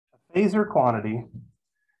Phasor quantity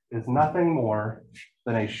is nothing more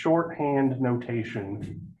than a shorthand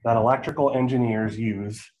notation that electrical engineers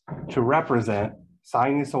use to represent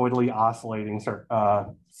sinusoidally oscillating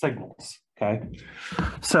signals, okay?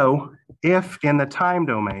 So if in the time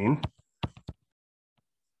domain,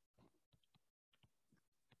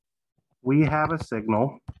 we have a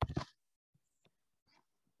signal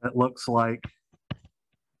that looks like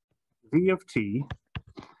V of t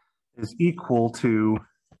is equal to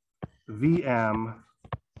Vm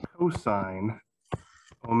cosine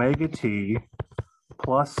omega t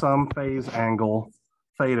plus some phase angle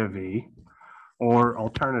theta v, or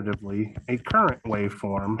alternatively, a current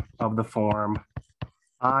waveform of the form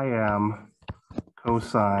Im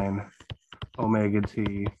cosine omega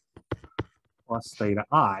t plus theta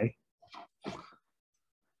I.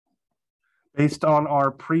 Based on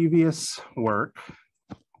our previous work,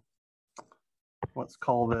 let's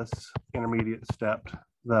call this intermediate step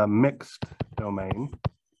the mixed domain.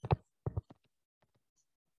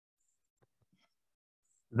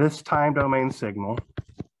 This time domain signal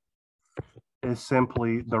is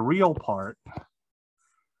simply the real part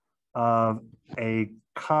of a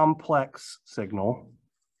complex signal.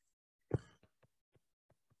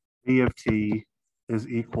 V of t is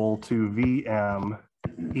equal to Vm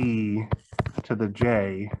e to the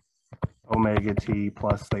j omega t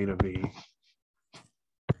plus theta v.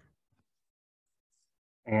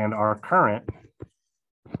 And our current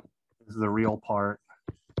is the real part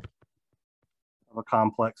of a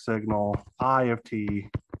complex signal. I of t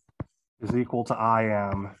is equal to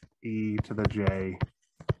Im e to the j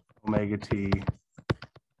omega t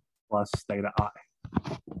plus theta I.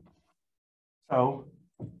 So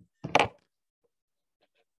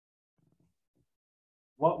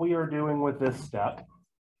what we are doing with this step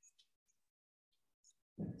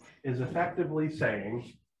is effectively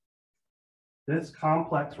saying this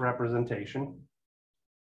complex representation,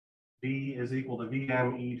 V is equal to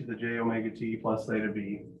Vm e to the j omega t plus theta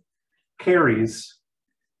v, carries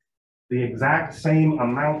the exact same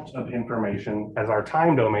amount of information as our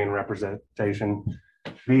time domain representation,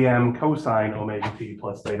 Vm cosine omega t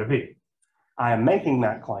plus theta v. I am making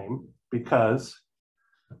that claim because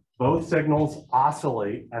both signals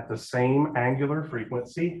oscillate at the same angular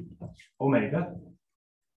frequency, omega.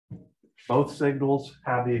 Both signals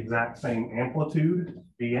have the exact same amplitude,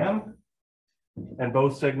 Vm, and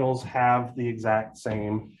both signals have the exact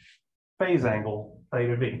same phase angle,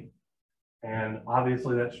 theta v. And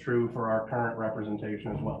obviously that's true for our current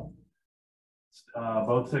representation as well.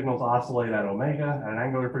 Both signals oscillate at omega, at an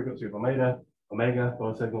angular frequency of omega.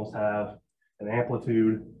 Both signals have an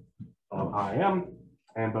amplitude of Im,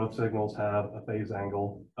 and both signals have a phase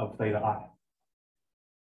angle of theta I.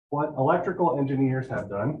 What electrical engineers have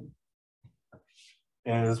done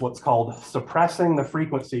is what's called suppressing the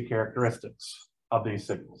frequency characteristics of these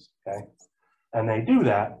signals, okay? And they do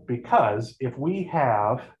that because if we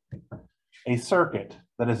have a circuit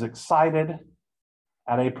that is excited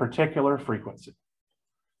at a particular frequency,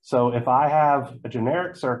 so if I have a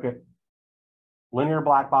generic circuit, linear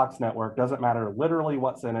black box network, doesn't matter literally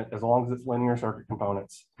what's in it as long as it's linear circuit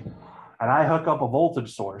components, and I hook up a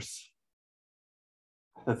voltage source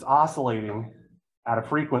that's oscillating at a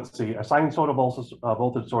frequency, a sinusoidal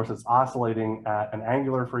voltage source that's oscillating at an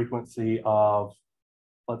angular frequency of,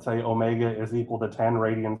 let's say omega is equal to 10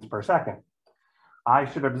 radians per second. I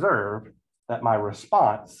should observe that my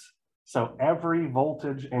response, so every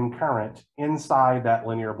voltage and current inside that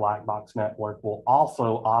linear black box network will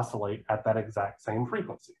also oscillate at that exact same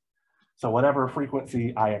frequency. So whatever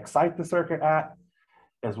frequency I excite the circuit at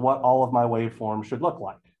is what all of my waveforms should look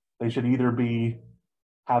like. They should either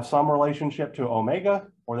have some relationship to omega,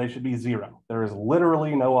 or they should be zero. There is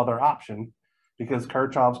literally no other option because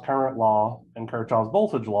Kirchhoff's current law and Kirchhoff's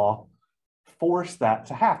voltage law force that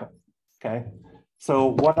to happen, okay? So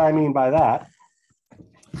what I mean by that,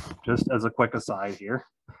 just as a quick aside here,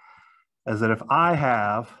 is that if I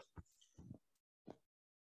have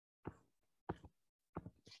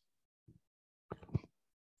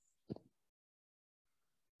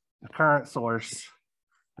a current source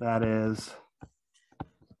that is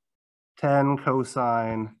 10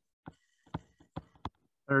 cosine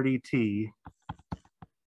 30t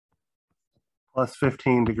plus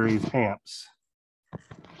 15 degrees amps,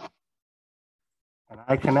 and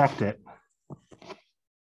I connect it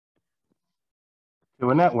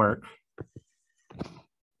to a network,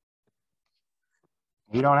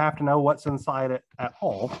 you don't have to know what's inside it at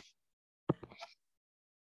all.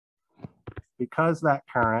 Because that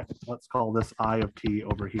current, let's call this I of t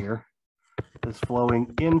over here, is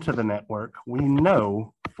flowing into the network, we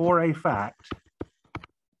know for a fact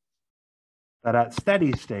that at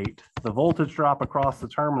steady state, the voltage drop across the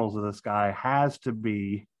terminals of this guy has to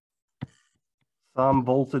be some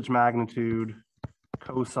voltage magnitude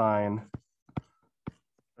cosine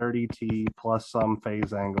 30t plus some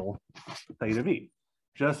phase angle theta v.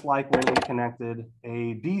 Just like when we connected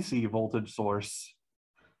a DC voltage source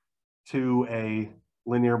to a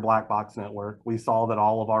linear black box network, we saw that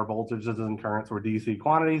all of our voltages and currents were DC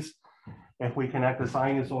quantities. If we connect a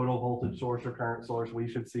sinusoidal voltage source or current source, we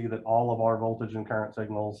should see that all of our voltage and current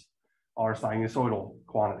signals are sinusoidal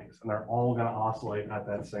quantities, and they're all going to oscillate at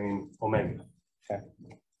that same omega. Okay.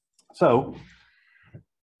 So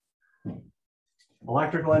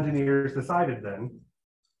electrical engineers decided then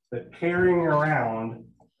that carrying around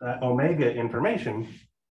that omega information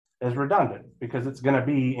is redundant because it's going to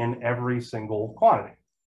be in every single quantity.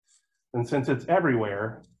 And since it's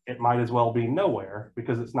everywhere, it might as well be nowhere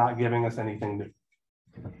because it's not giving us anything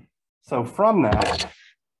new. So from that,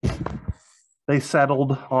 they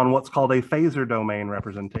settled on what's called a phasor domain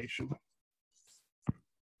representation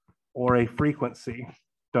or a frequency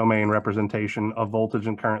domain representation of voltage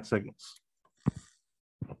and current signals.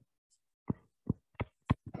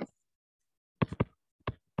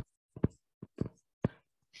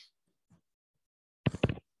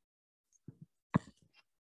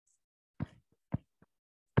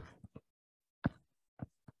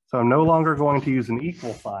 So I'm no longer going to use an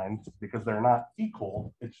equal sign because they're not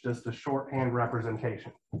equal. It's just a shorthand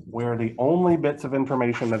representation where the only bits of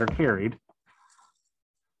information that are carried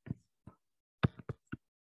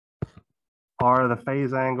are the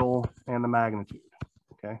phase angle and the magnitude,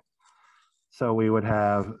 okay? So we would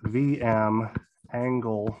have Vm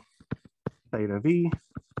angle theta V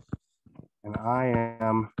and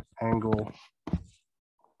Im angle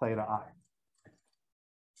theta I.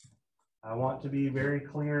 I want to be very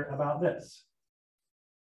clear about this.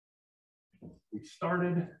 We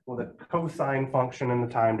started with a cosine function in the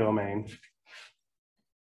time domain.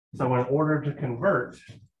 So in order to convert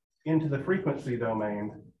into the frequency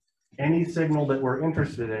domain, any signal that we're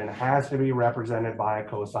interested in has to be represented by a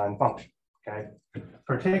cosine function, okay?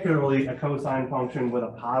 Particularly a cosine function with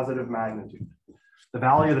a positive magnitude. The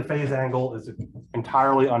value of the phase angle is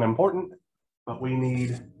entirely unimportant, but we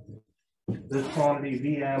need this quantity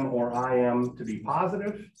Vm or Im to be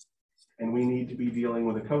positive, and we need to be dealing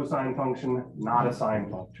with a cosine function, not a sine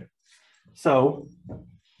function. So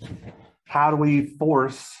how do we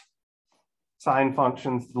force sine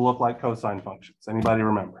functions to look like cosine functions? Anybody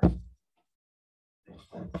remember?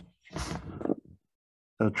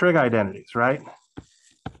 So trig identities, right?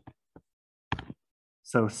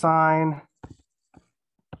 So sine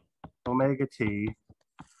omega t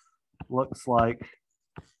looks like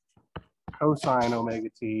cosine omega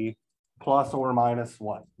t plus or minus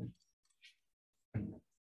what?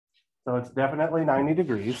 So it's definitely 90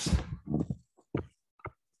 degrees.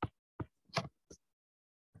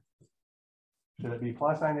 Should it be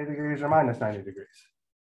plus 90 degrees or minus 90 degrees?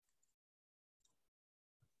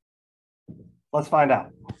 Let's find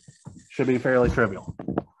out. Should be fairly trivial.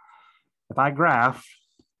 If I graph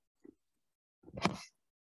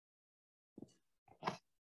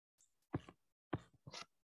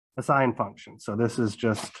a sine function. So this is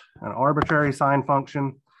just an arbitrary sine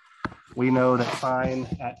function. We know that sine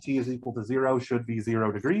at t is equal to 0 should be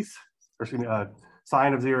 0 degrees. Or excuse me,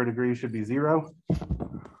 sine of 0 degrees should be 0.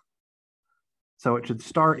 So it should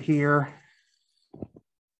start here.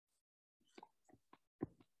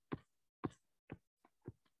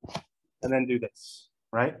 And then do this,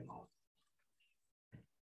 right?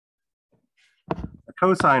 A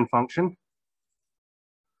cosine function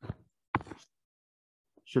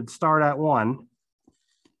should start at 1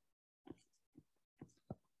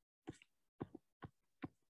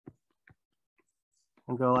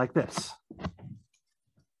 and go like this.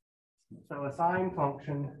 So a sine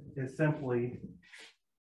function is simply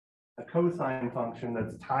a cosine function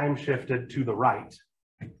that's time shifted to the right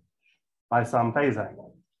by some phase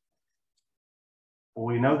angle. Well,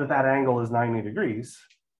 we know that that angle is 90 degrees.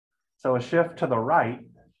 So a shift to the right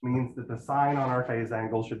means that the sign on our phase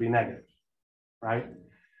angle should be negative, right?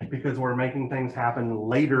 Because we're making things happen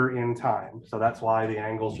later in time. So that's why the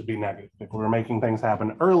angle should be negative. If we're making things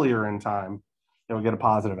happen earlier in time, it will get a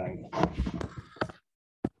positive angle. All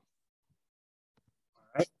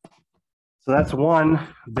right. So that's one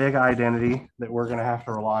big identity that we're going to have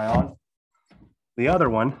to rely on. The other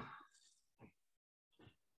one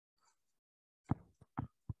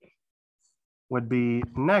would be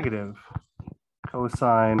negative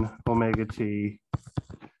cosine omega t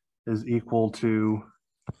is equal to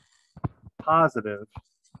positive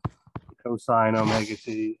cosine omega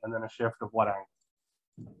t, and then a shift of what angle?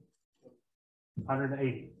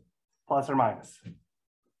 180. plus or minus?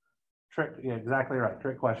 Trick, yeah, exactly right.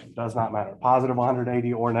 Trick question, does not matter. Positive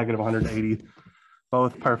 180 or negative 180,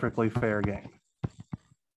 both perfectly fair game.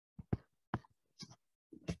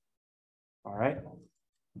 All right.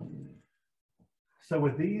 So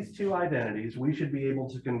with these two identities, we should be able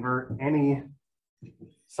to convert any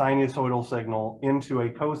sinusoidal signal into a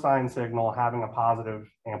cosine signal having a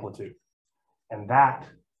positive amplitude. And that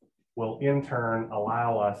will in turn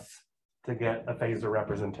allow us to get a phasor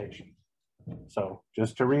representation. So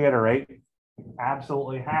just to reiterate,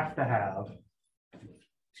 absolutely have to have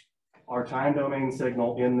our time domain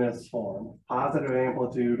signal in this form, positive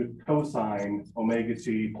amplitude cosine omega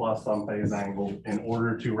t plus some phase angle in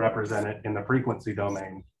order to represent it in the frequency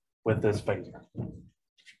domain with this phasor.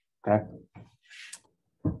 Okay.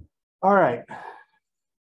 All right.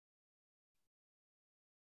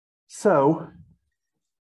 So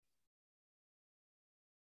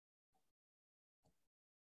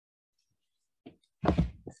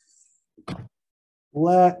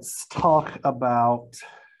let's talk about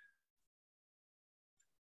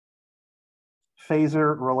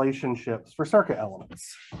phasor relationships for circuit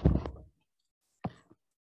elements.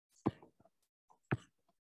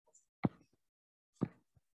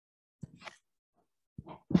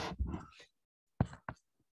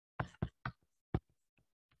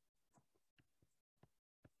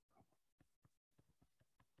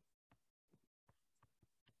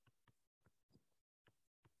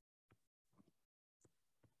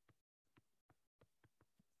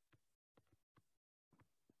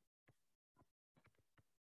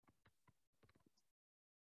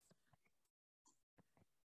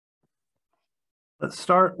 Let's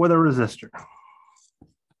start with a resistor.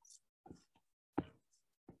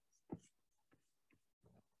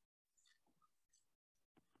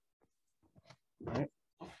 Right.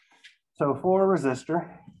 So for a resistor,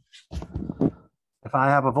 if I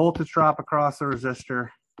have a voltage drop across the resistor,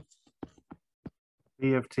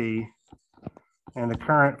 V of t, and the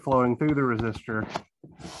current flowing through the resistor,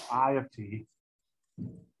 I of t,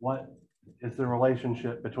 what is the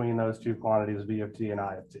relationship between those two quantities, V of t and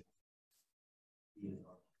I of t?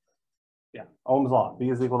 Yeah, Ohm's law, V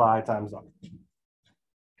is equal to I times R.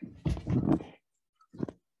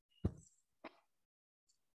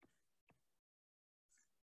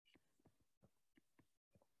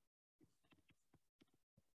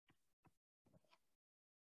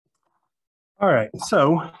 All right,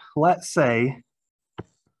 so let's say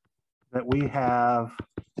that we have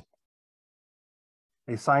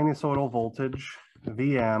a sinusoidal voltage,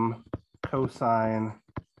 Vm cosine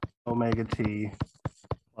omega t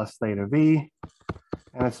plus theta v,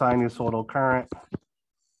 and a sinusoidal current,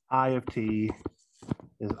 I of t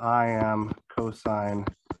is Im cosine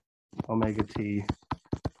omega t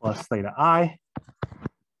plus theta I.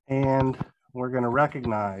 And we're going to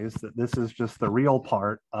recognize that this is just the real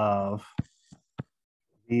part of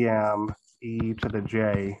Vm e to the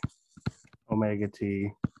j omega t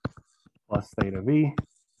plus theta v.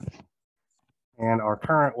 And our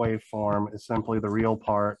current waveform is simply the real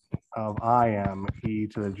part of Im e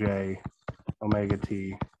to the j omega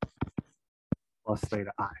t plus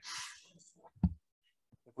theta I.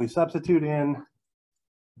 If we substitute in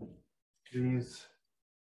these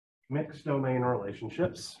mixed domain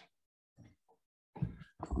relationships,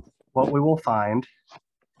 what we will find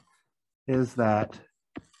is that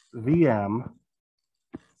Vm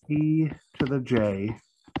e to the j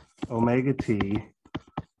omega t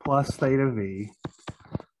plus theta v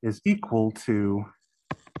is equal to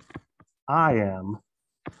Im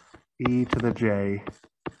e to the j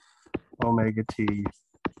omega t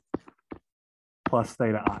plus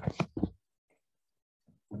theta I.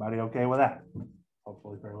 Everybody okay with that?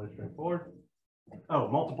 Hopefully fairly straightforward. Oh,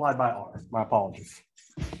 multiplied by R. My apologies.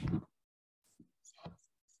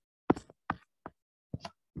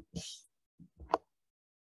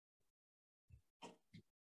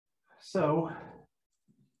 So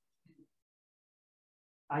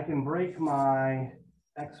I can break my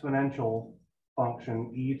exponential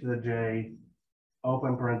function e to the j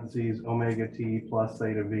open parentheses omega t plus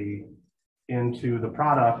theta v into the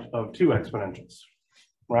product of two exponentials,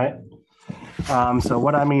 right? So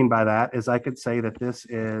what I mean by that is I could say that this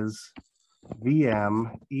is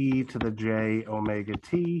Vm e to the j omega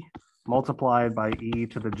t multiplied by e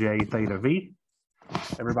to the j theta v.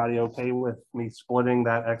 Everybody okay with me splitting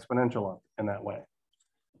that exponential up in that way?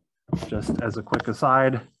 Just as a quick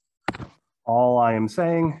aside, all I am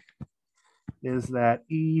saying is that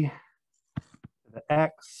e to the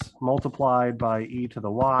x multiplied by e to the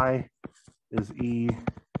y is e to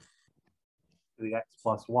the x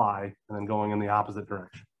plus y, and then going in the opposite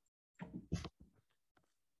direction.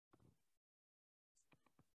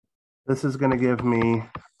 This is going to give me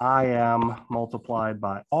Im multiplied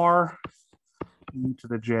by r, e to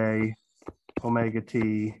the j omega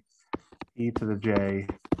t, e to the j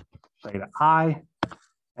theta I.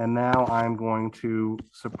 And now I'm going to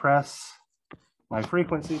suppress my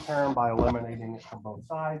frequency term by eliminating it from both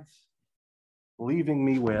sides, leaving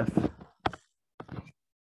me with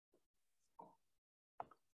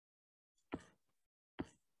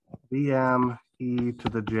Vm e to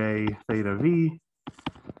the j theta v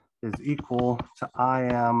is equal to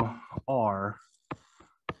Im r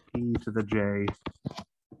e to the j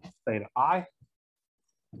theta I.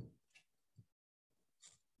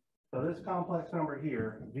 So this complex number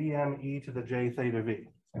here, Vm e to the j theta v,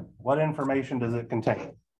 what information does it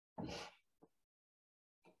contain?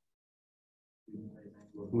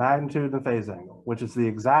 Magnitude and phase angle, which is the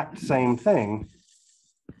exact same thing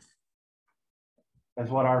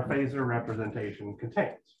as what our phasor representation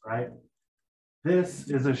contains, right? This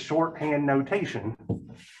is a shorthand notation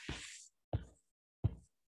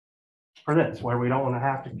for this, where we don't want to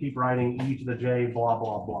have to keep writing e to the j blah,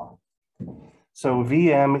 blah, blah. So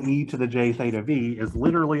Vm e to the j theta v is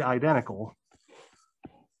literally identical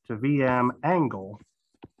to Vm angle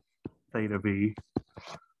theta v,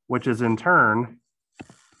 which is in turn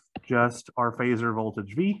just our phasor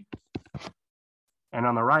voltage V. And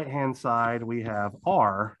on the right-hand side, we have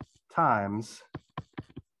R times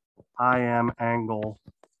Im angle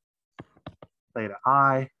theta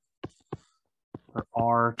I, or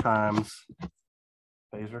R times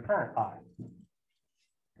phasor current I.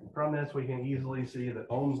 From this, we can easily see that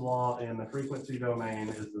Ohm's law in the frequency domain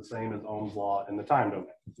is the same as Ohm's law in the time domain.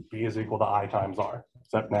 V is equal to I times R,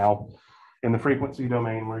 except now in the frequency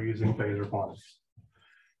domain, we're using phasor quantities.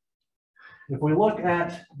 If we look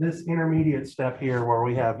at this intermediate step here where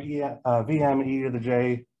we have Vm e to the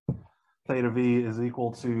j theta v is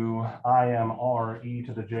equal to Im r e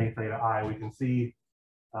to the j theta I, we can see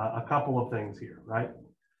a couple of things here, right?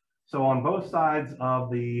 So on both sides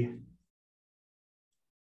of the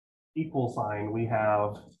equal sign, we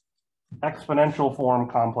have exponential form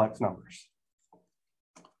complex numbers.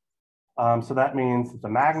 So that means that the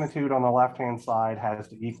magnitude on the left-hand side has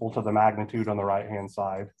to equal to the magnitude on the right-hand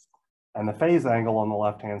side. And the phase angle on the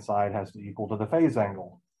left-hand side has to equal to the phase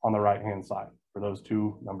angle on the right-hand side for those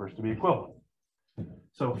two numbers to be equivalent.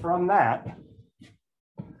 So from that,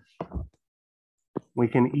 we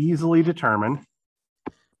can easily determine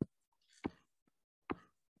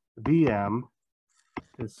Vm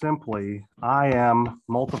is simply Im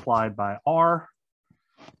multiplied by R,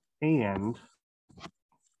 and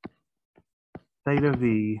theta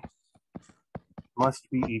V must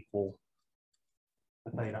be equal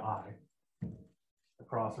to theta I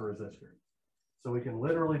across a resistor. So we can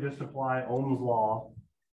literally just apply Ohm's law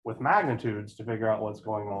with magnitudes to figure out what's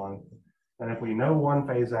going on. And if we know one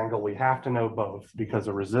phase angle, we have to know both, because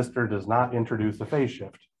a resistor does not introduce a phase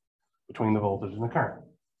shift between the voltage and the current.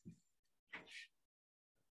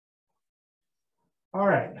 All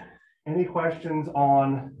right, any questions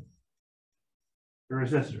on the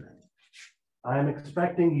resistor? I am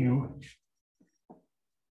expecting you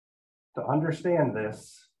to understand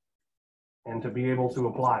this and to be able to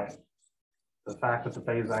apply it. The fact that the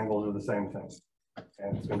phase angles are the same thing.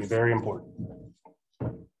 And it's going to be very important.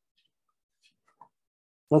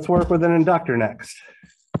 Let's work with an inductor next.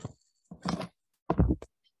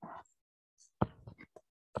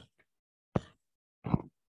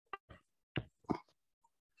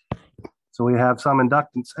 So we have some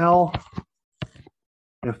inductance L.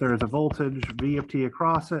 If there's a voltage V of t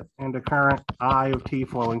across it and a current I of t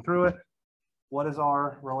flowing through it, what is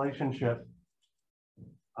our relationship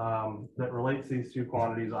that relates these two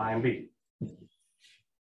quantities I and B?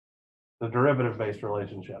 The derivative-based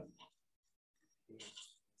relationship.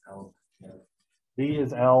 D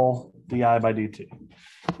is L di by dt.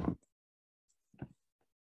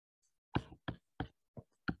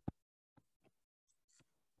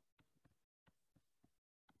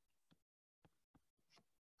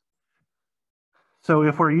 So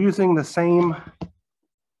if we're using the same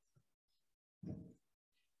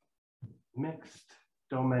mixed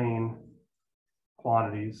domain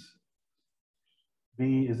quantities,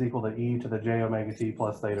 V is equal to e to the j omega t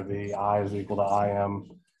plus theta v, I is equal to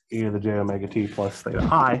Im e to the j omega t plus theta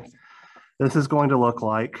I. This is going to look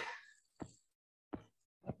like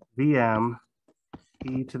Vm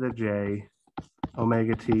e to the j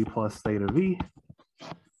omega t plus theta v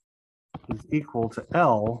is equal to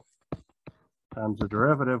L times the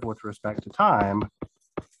derivative with respect to time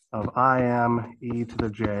of Im e to the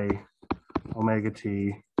j omega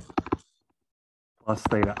t plus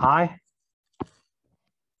theta I.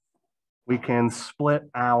 We can split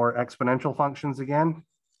our exponential functions again.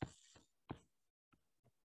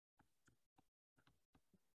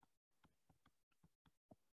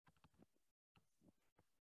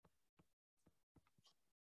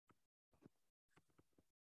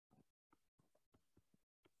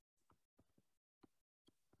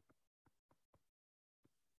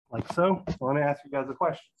 like so. So let me ask you guys a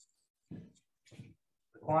question.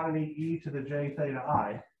 The quantity e to the j theta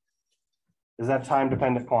I, is that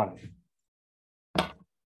time-dependent quantity?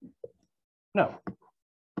 No.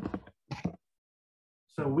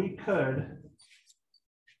 So we could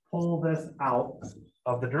pull this out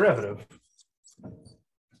of the derivative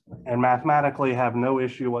and mathematically have no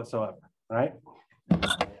issue whatsoever, right?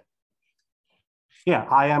 Yeah,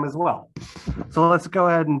 I am as well. So let's go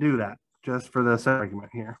ahead and do that just for this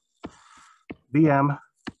argument here. Vm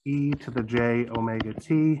e to the j omega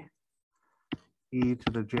t e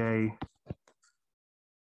to the j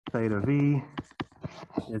theta v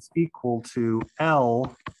is equal to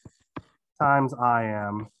L times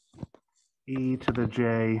Im e to the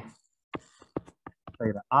j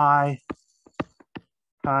theta I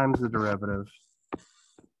times the derivative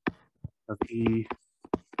of e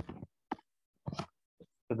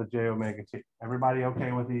to the j omega t. Everybody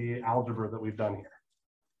okay with the algebra that we've done here?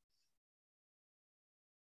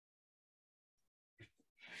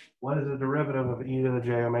 What is the derivative of e to the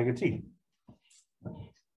j omega t?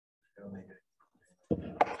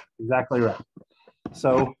 Exactly right.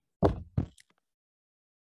 So for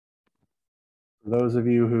those of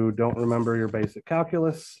you who don't remember your basic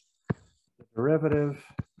calculus, the derivative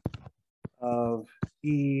of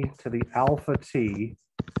e to the alpha t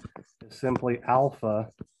is simply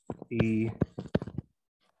alpha e to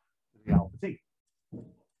the alpha t,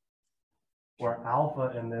 where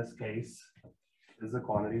alpha in this case is the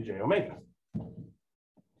quantity j omega.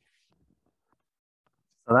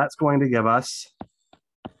 So that's going to give us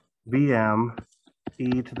Vm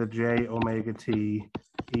e to the j omega t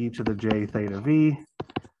e to the j theta v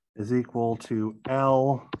is equal to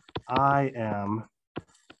L Im.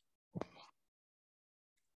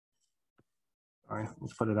 All right,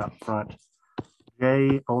 let's put it up front.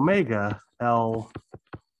 J omega L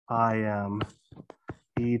Im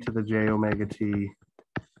e to the j omega t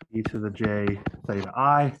e to the j theta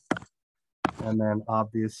I. And then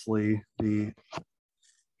obviously the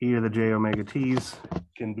e to the j omega t's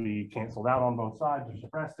can be canceled out on both sides or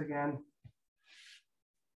suppressed again.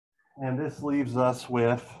 And this leaves us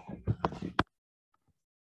with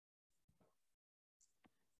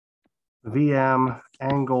Vm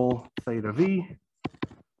angle theta v,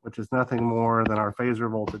 which is nothing more than our phasor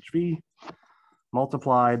voltage V,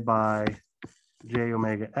 multiplied by j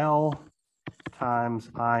omega L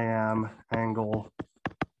times Im angle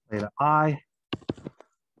theta I,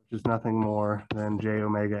 which is nothing more than j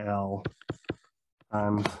omega L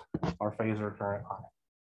times our phasor current I.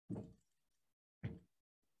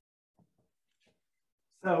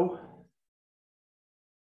 So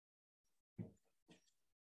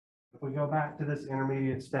if we go back to this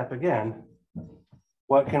intermediate step again,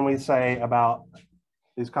 what can we say about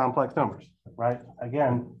these complex numbers, right?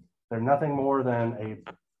 Again, they're nothing more than a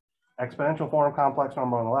exponential form complex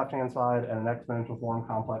number on the left-hand side and an exponential form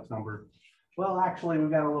complex number. Well, actually,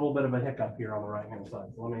 we've got a little bit of a hiccup here on the right-hand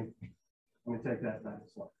side. So let me take that back.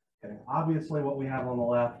 Okay, obviously what we have on the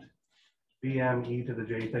left, Vm e to the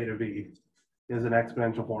j theta v, is an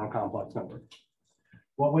exponential form complex number.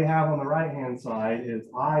 What we have on the right-hand side is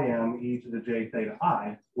Im e to the j theta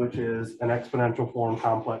I, which is an exponential form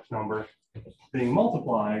complex number being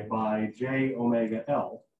multiplied by j omega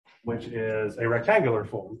L, which is a rectangular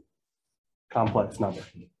form complex number.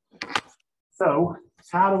 So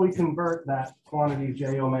how do we convert that quantity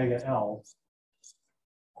j omega L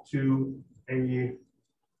to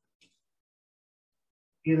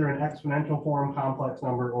either an exponential form complex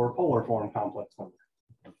number or a polar form complex number?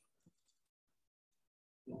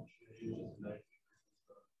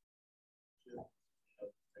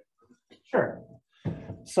 Sure.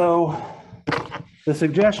 So the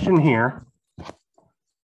suggestion here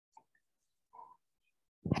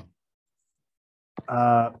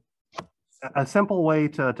a simple way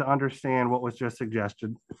to understand what was just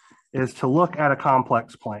suggested is to look at a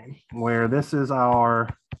complex plane where this is our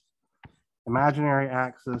imaginary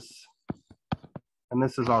axis and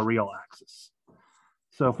this is our real axis.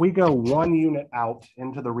 So if we go 1 unit out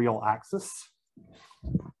into the real axis,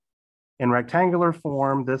 in rectangular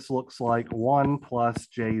form, this looks like 1 plus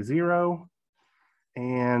j0.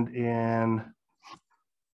 And in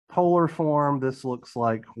polar form, this looks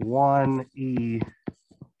like 1e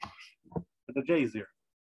to the j0,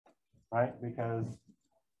 right? Because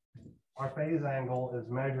our phase angle is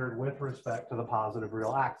measured with respect to the positive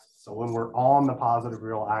real axis. So when we're on the positive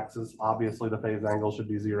real axis, obviously the phase angle should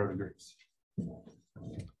be 0 degrees.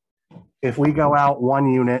 If we go out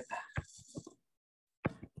 1 unit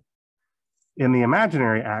in the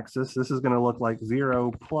imaginary axis, this is going to look like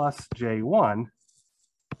 0 plus j1.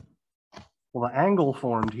 Well, the angle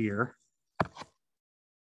formed here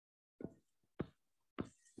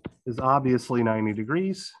is obviously 90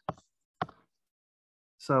 degrees.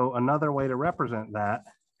 So another way to represent that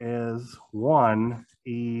is 1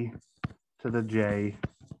 e to the j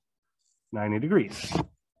 90 degrees.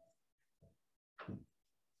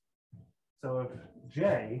 So if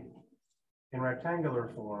j in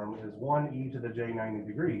rectangular form is 1 e to the j 90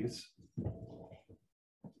 degrees,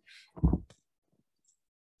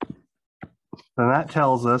 then that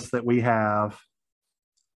tells us that we have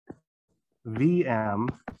Vm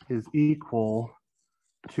is equal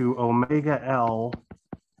to omega L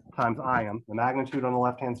times Im. The magnitude on the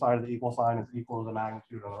left-hand side of the equal sign is equal to the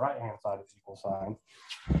magnitude on the right-hand side of the equal sign.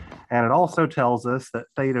 And it also tells us that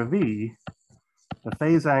theta V, the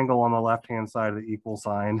phase angle on the left-hand side of the equal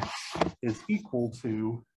sign, is equal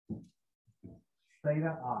to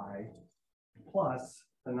theta I plus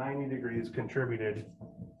the 90 degrees contributed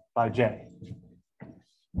by J.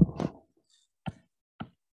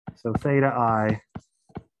 So theta I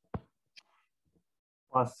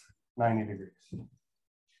plus 90 degrees.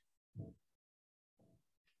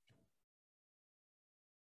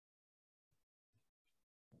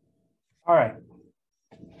 All right.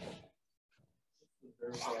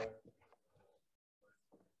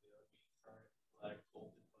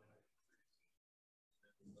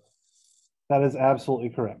 That is absolutely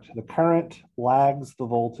correct. The current lags the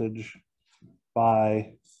voltage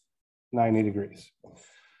by 90 degrees.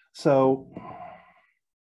 So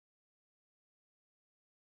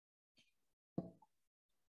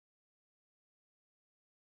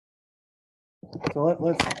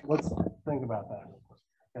let's think about that.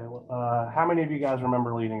 Okay, how many of you guys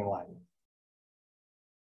remember leading and lagging?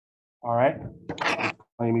 All right,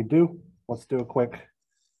 let me do. Let's do a quick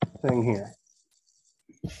thing here.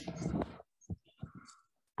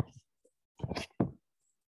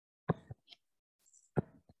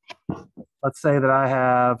 Let's say that I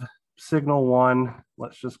have signal 1,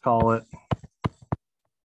 let's just call it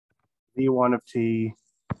V1 of t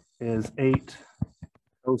is 8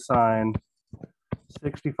 cosine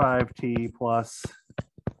 65t plus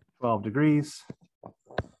 12 degrees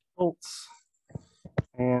volts,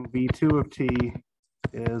 and V2 of t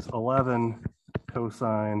is 11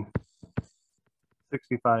 cosine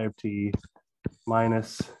 65t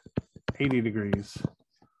minus 80 degrees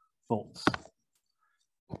volts.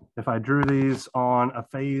 If I drew these on a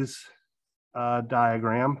phase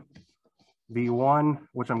diagram, V1,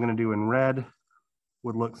 which I'm going to do in red,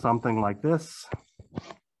 would look something like this,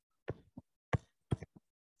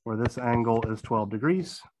 where this angle is 12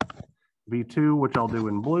 degrees. V2, which I'll do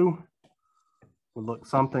in blue, would look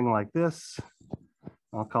something like this.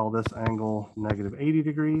 I'll call this angle negative 80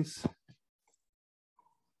 degrees.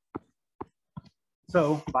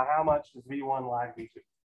 So by how much does V1 lag V2?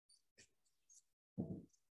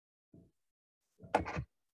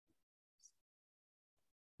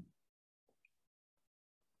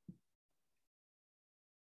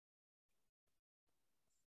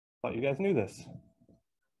 Thought you guys knew this.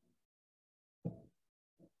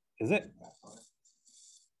 Is it?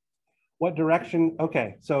 What direction?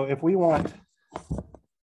 Okay, so if we want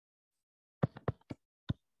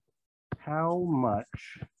how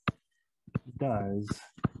much does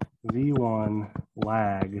V1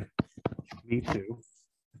 lag V2?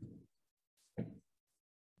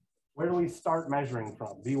 Where do we start measuring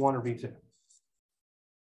from, V1 or V2?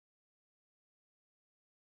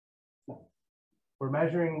 We're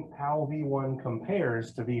measuring how V1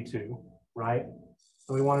 compares to V2, right?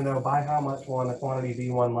 So we want to know by how much the quantity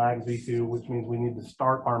V1 lags V2, which means we need to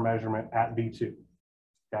start our measurement at V2,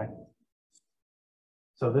 okay?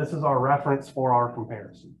 So this is our reference for our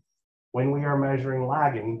comparison. When we are measuring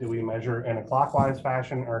lagging, do we measure in a clockwise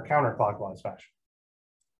fashion or a counterclockwise fashion?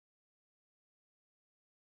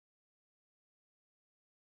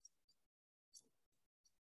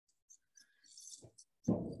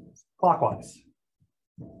 Clockwise.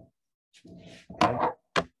 Okay.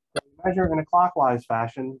 Measure in a clockwise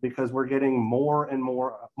fashion because we're getting more and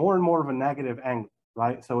more of a negative angle,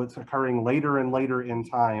 right? So it's occurring later and later in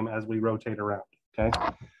time as we rotate around, okay?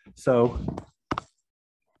 So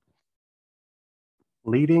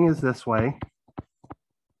leading is this way.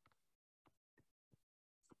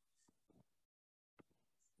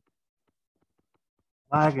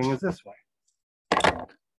 Lagging is this way.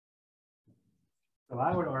 So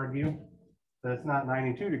I would argue that it's not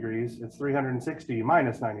 92 degrees, it's 360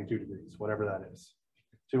 minus 92 degrees, whatever that is.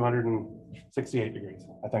 268 degrees,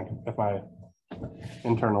 I think, if my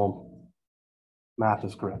internal math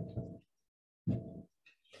is correct.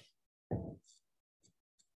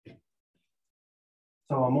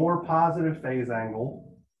 So a more positive phase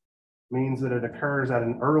angle means that it occurs at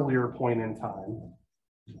an earlier point in time.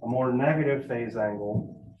 A more negative phase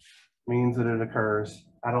angle means that it occurs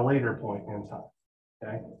at a later point in time,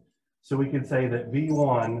 okay? So we could say that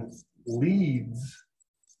V1 leads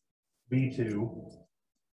V2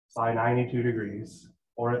 by 92 degrees,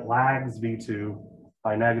 or it lags V2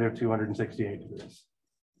 by negative 268 degrees.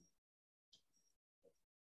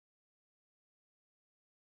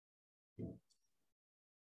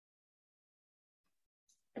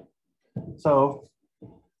 So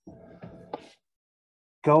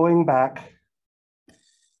going back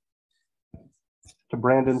to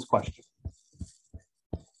Brandon's question,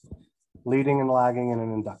 leading and lagging in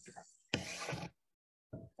an inductor.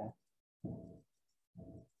 Okay.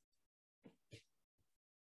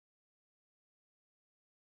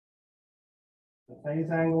 The phase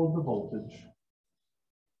angle of the voltage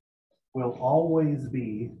will always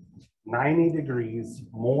be 90 degrees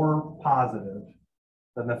more positive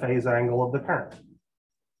than the phase angle of the current,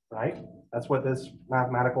 right? That's what this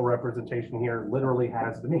mathematical representation here literally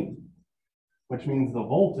has to mean, which means the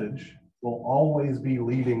voltage will always be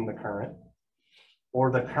leading the current,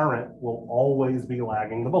 or the current will always be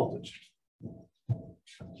lagging the voltage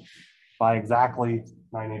by exactly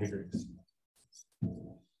 90 degrees.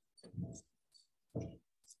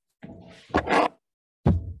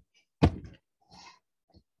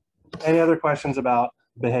 Any other questions about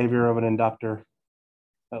behavior of an inductor,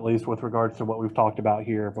 at least with regards to what we've talked about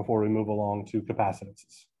here before we move along to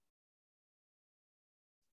capacitances?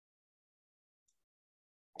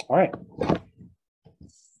 All right.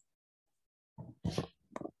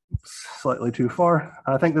 Slightly too far.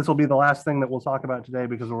 I think this will be the last thing that we'll talk about today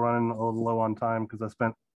because we're running a little low on time because I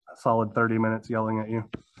spent a solid 30 minutes yelling at you.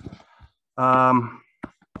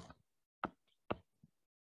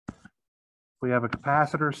 We have a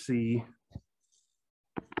capacitor C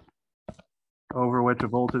over which a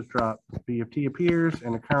voltage drop V of t appears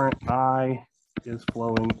and a current I is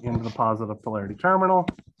flowing into the positive polarity terminal.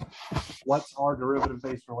 What's our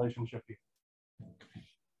derivative-based relationship here?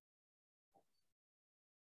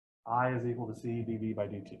 I is equal to C dV by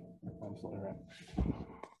dt. Absolutely right.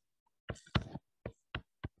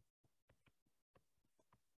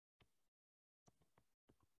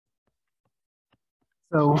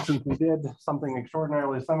 So since we did something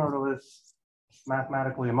extraordinarily similar to this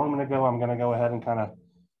mathematically a moment ago, I'm going to go ahead and kind of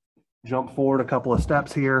jump forward a couple of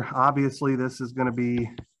steps here. Obviously, this is going to be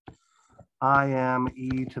Im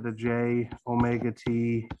e to the j omega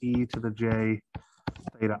t e to the j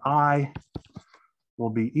theta I will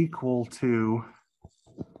be equal to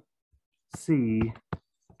C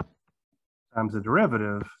times the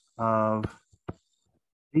derivative of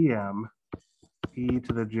Dm e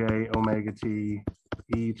to the j omega t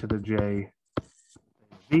e to the j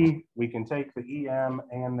v. We can take the em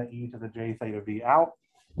and the e to the j theta v out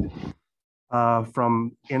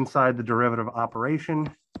from inside the derivative operation,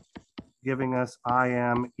 giving us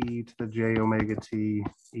Im e to the j omega t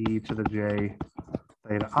e to the j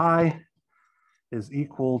theta I is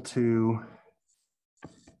equal to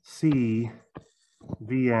C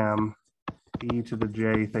Vm e to the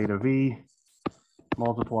j theta v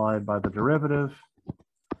multiplied by the derivative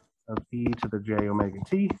of e to the j omega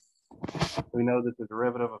t. We know that the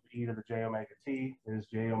derivative of e to the j omega t is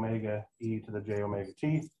j omega e to the j omega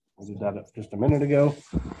t. We did that just a minute ago.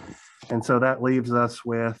 And so that leaves us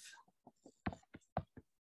with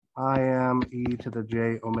Im e to the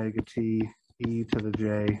j omega t e to the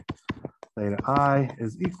j theta I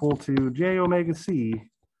is equal to j omega c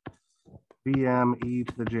Vm e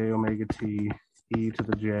to the j omega t e to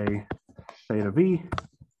the j theta v.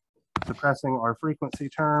 Suppressing our frequency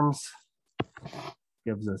terms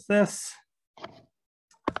gives us this,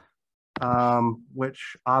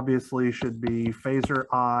 which obviously should be phasor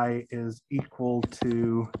I is equal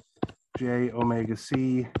to j omega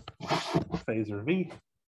c phasor v.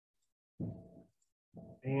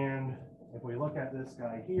 And if we look at this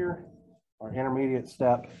guy here, our intermediate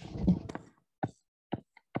step,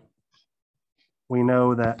 we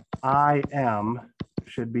know that Im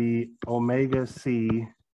should be omega c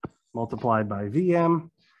multiplied by Vm,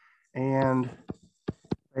 and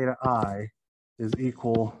theta I is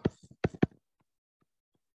equal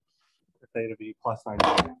to theta v plus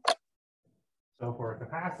 90 degrees. So for a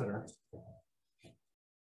capacitor,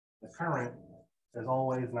 the current is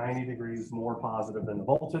always 90 degrees more positive than the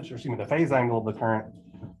voltage, or excuse me, the phase angle of the current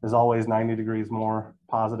is always 90 degrees more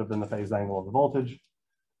positive than the phase angle of the voltage,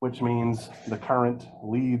 which means the current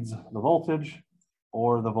leads the voltage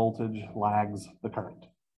or the voltage lags the current.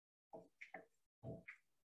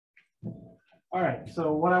 All right,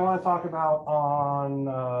 so what I want to talk about on,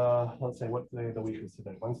 let's say what day of the week is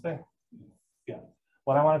today, Wednesday? Yeah,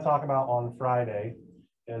 what I want to talk about on Friday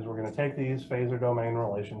is we're going to take these phasor domain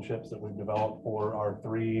relationships that we've developed for our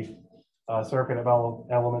three circuit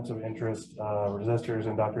elements of interest, resistors,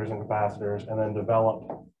 inductors, and capacitors, and then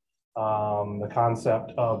develop the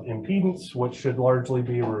concept of impedance, which should largely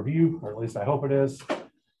be a review, or at least I hope it is,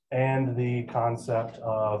 and the concept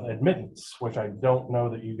of admittance, which I don't know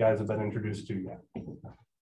that you guys have been introduced to yet.